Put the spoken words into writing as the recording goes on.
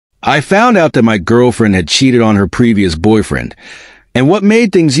I found out that my girlfriend had cheated on her previous boyfriend, and what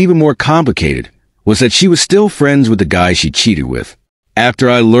made things even more complicated was that she was still friends with the guy she cheated with. After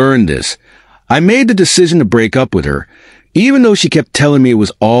I learned this, I made the decision to break up with her, even though she kept telling me it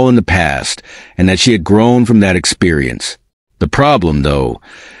was all in the past and that she had grown from that experience. The problem, though,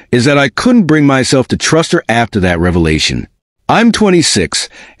 is that I couldn't bring myself to trust her after that revelation. I'm 26,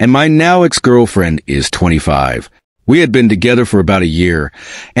 and my now ex-girlfriend is 25. We had been together for about a year,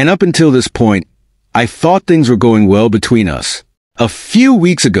 and up until this point, I thought things were going well between us. A few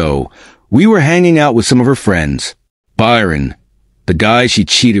weeks ago, we were hanging out with some of her friends. Byron, the guy she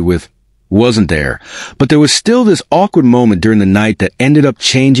cheated with, wasn't there, but there was still this awkward moment during the night that ended up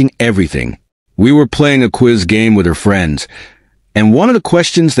changing everything. We were playing a quiz game with her friends, and one of the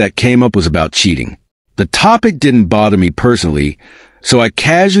questions that came up was about cheating. The topic didn't bother me personally, so I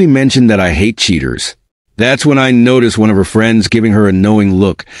casually mentioned that I hate cheaters. That's when I noticed one of her friends giving her a knowing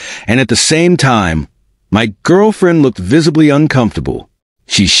look, and at the same time, my girlfriend looked visibly uncomfortable.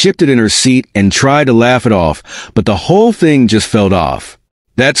 She shifted in her seat and tried to laugh it off, but the whole thing just felt off.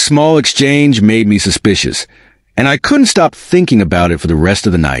 That small exchange made me suspicious, and I couldn't stop thinking about it for the rest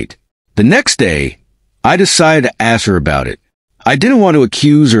of the night. The next day, I decided to ask her about it. I didn't want to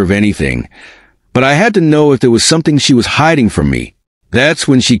accuse her of anything, but I had to know if there was something she was hiding from me. That's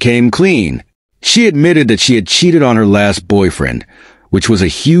when she came clean. She admitted that she had cheated on her last boyfriend, which was a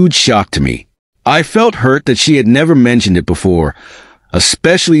huge shock to me. I felt hurt that she had never mentioned it before,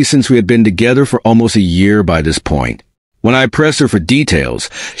 especially since we had been together for almost a year by this point. When I pressed her for details,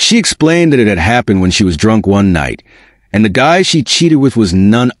 she explained that it had happened when she was drunk one night, and the guy she cheated with was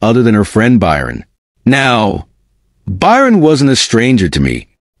none other than her friend Byron. Now, Byron wasn't a stranger to me.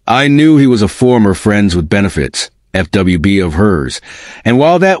 I knew he was a former Friends with Benefits, FWB of hers, and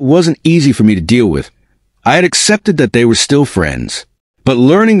while that wasn't easy for me to deal with, I had accepted that they were still friends. But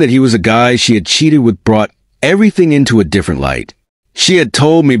learning that he was a guy she had cheated with brought everything into a different light. She had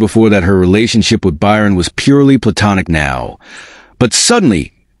told me before that her relationship with Byron was purely platonic now, but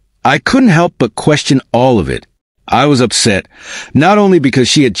suddenly, I couldn't help but question all of it. I was upset, not only because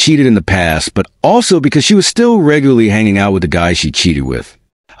she had cheated in the past, but also because she was still regularly hanging out with the guy she cheated with.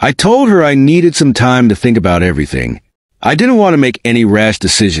 I told her I needed some time to think about everything. I didn't want to make any rash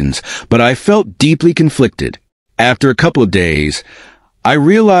decisions, but I felt deeply conflicted. After a couple of days, I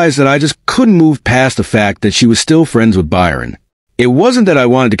realized that I just couldn't move past the fact that she was still friends with Byron. It wasn't that I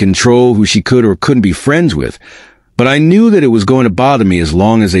wanted to control who she could or couldn't be friends with, but I knew that it was going to bother me as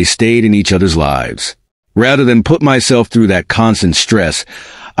long as they stayed in each other's lives. Rather than put myself through that constant stress,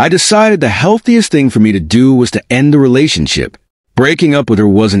 I decided the healthiest thing for me to do was to end the relationship. Breaking up with her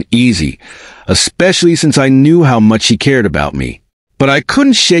wasn't easy, especially since I knew how much she cared about me. But I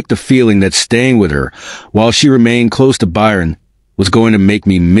couldn't shake the feeling that staying with her while she remained close to Byron was going to make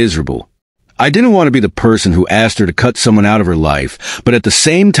me miserable. I didn't want to be the person who asked her to cut someone out of her life, but at the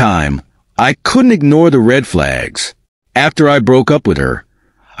same time, I couldn't ignore the red flags. After I broke up with her,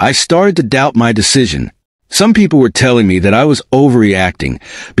 I started to doubt my decision. Some people were telling me that I was overreacting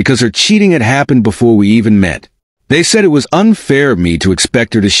because her cheating had happened before we even met. They said it was unfair of me to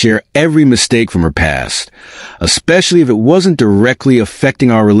expect her to share every mistake from her past, especially if it wasn't directly affecting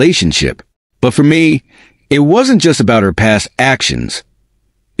our relationship. But for me, it wasn't just about her past actions.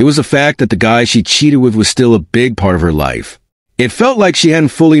 It was the fact that the guy she cheated with was still a big part of her life. It felt like she hadn't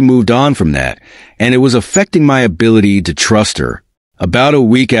fully moved on from that, and it was affecting my ability to trust her. About a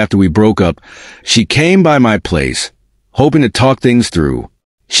week after we broke up, she came by my place, hoping to talk things through.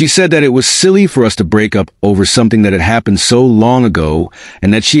 She said that it was silly for us to break up over something that had happened so long ago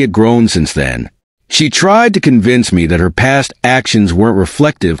and that she had grown since then. She tried to convince me that her past actions weren't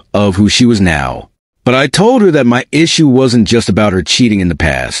reflective of who she was now. But I told her that my issue wasn't just about her cheating in the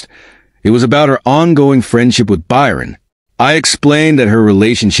past. It was about her ongoing friendship with Byron. I explained that her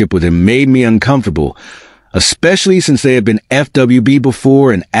relationship with him made me uncomfortable, especially since they had been FWB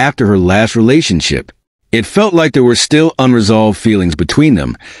before and after her last relationship. It felt like there were still unresolved feelings between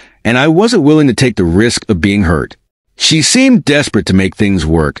them, and I wasn't willing to take the risk of being hurt. She seemed desperate to make things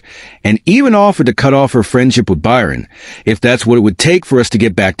work, and even offered to cut off her friendship with Byron, if that's what it would take for us to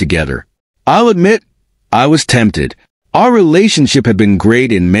get back together. I'll admit, I was tempted. Our relationship had been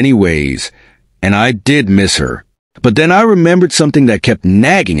great in many ways, and I did miss her. But then I remembered something that kept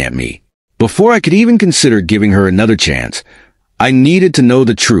nagging at me. Before I could even consider giving her another chance, I needed to know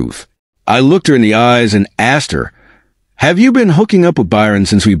the truth. I looked her in the eyes and asked her, "Have you been hooking up with Byron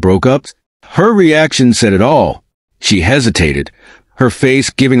since we broke up?" Her reaction said it all. She hesitated, her face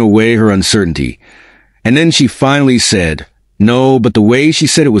giving away her uncertainty. And then she finally said, "No," but the way she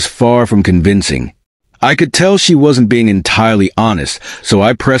said it was far from convincing. I could tell she wasn't being entirely honest, so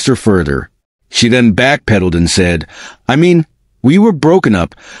I pressed her further. She then backpedaled and said, "I mean, we were broken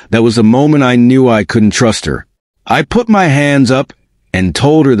up. That was the moment I knew I couldn't trust her." I put my hands up and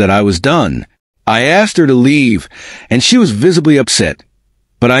told her that I was done. I asked her to leave, and she was visibly upset.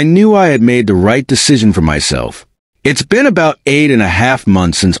 But I knew I had made the right decision for myself. It's been about 8.5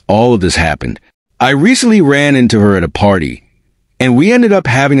 months since all of this happened. I recently ran into her at a party, and we ended up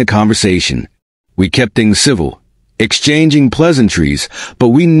having a conversation. We kept things civil, exchanging pleasantries, but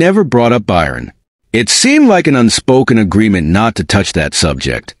we never brought up Byron. It seemed like an unspoken agreement not to touch that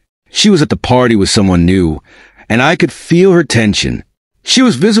subject. She was at the party with someone new, and I could feel her tension. She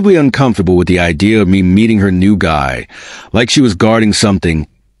was visibly uncomfortable with the idea of me meeting her new guy, like she was guarding something,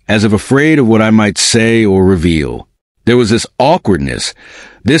 as if afraid of what I might say or reveal. There was this awkwardness,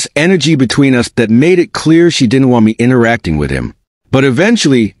 this energy between us that made it clear she didn't want me interacting with him. But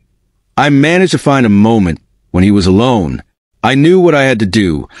eventually, I managed to find a moment when he was alone. I knew what I had to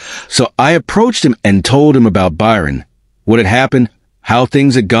do, so I approached him and told him about Byron, what had happened, how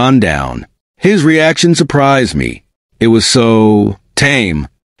things had gone down. His reaction surprised me. It was so tame.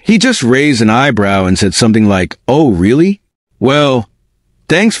 He just raised an eyebrow and said something like, "Oh, really? Well,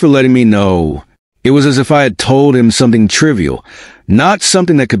 thanks for letting me know." It was as if I had told him something trivial, not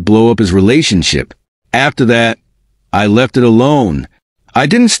something that could blow up his relationship. After that, I left it alone. I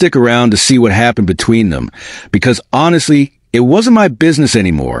didn't stick around to see what happened between them, because honestly, it wasn't my business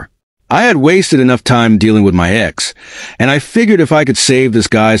anymore. I had wasted enough time dealing with my ex, and I figured if I could save this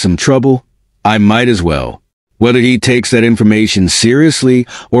guy some trouble, I might as well. Whether he takes that information seriously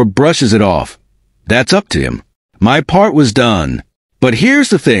or brushes it off, that's up to him. My part was done. But here's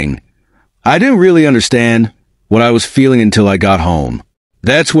the thing. I didn't really understand what I was feeling until I got home.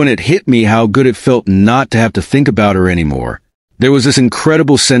 That's when it hit me how good it felt not to have to think about her anymore. There was this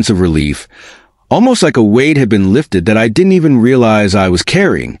incredible sense of relief, almost like a weight had been lifted that I didn't even realize I was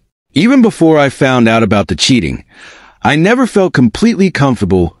carrying. Even before I found out about the cheating, I never felt completely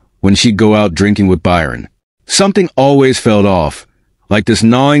comfortable when she'd go out drinking with Byron. Something always felt off, like this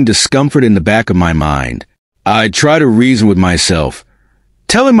gnawing discomfort in the back of my mind. I'd try to reason with myself,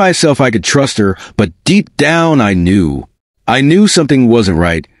 telling myself I could trust her, but deep down I knew. I knew something wasn't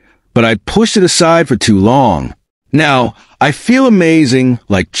right, but I'd pushed it aside for too long. Now, I feel amazing,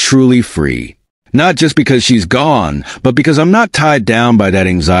 like truly free. Not just because she's gone, but because I'm not tied down by that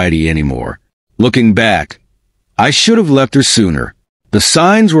anxiety anymore. Looking back, I should have left her sooner. The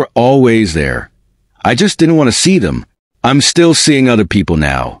signs were always there. I just didn't want to see them. I'm still seeing other people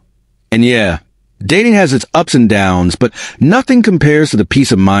now. And yeah, dating has its ups and downs, but nothing compares to the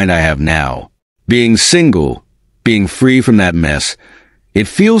peace of mind I have now. Being single, being free from that mess, it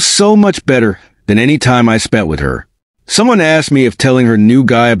feels so much better than any time I spent with her. Someone asked me if telling her new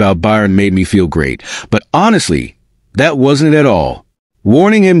guy about Byron made me feel great, but honestly, that wasn't it at all.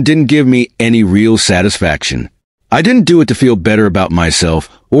 Warning him didn't give me any real satisfaction. I didn't do it to feel better about myself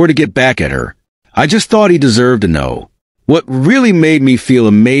or to get back at her. I just thought he deserved to know. What really made me feel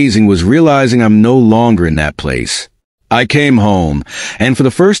amazing was realizing I'm no longer in that place. I came home, and for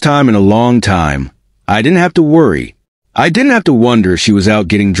the first time in a long time, I didn't have to worry. I didn't have to wonder if she was out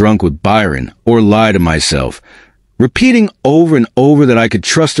getting drunk with Byron or lie to myself, repeating over and over that I could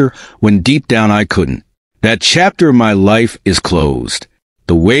trust her when deep down I couldn't. That chapter of my life is closed.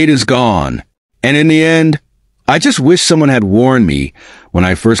 The weight is gone. And in the end, I just wish someone had warned me when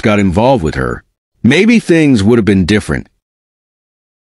I first got involved with her. Maybe things would have been different.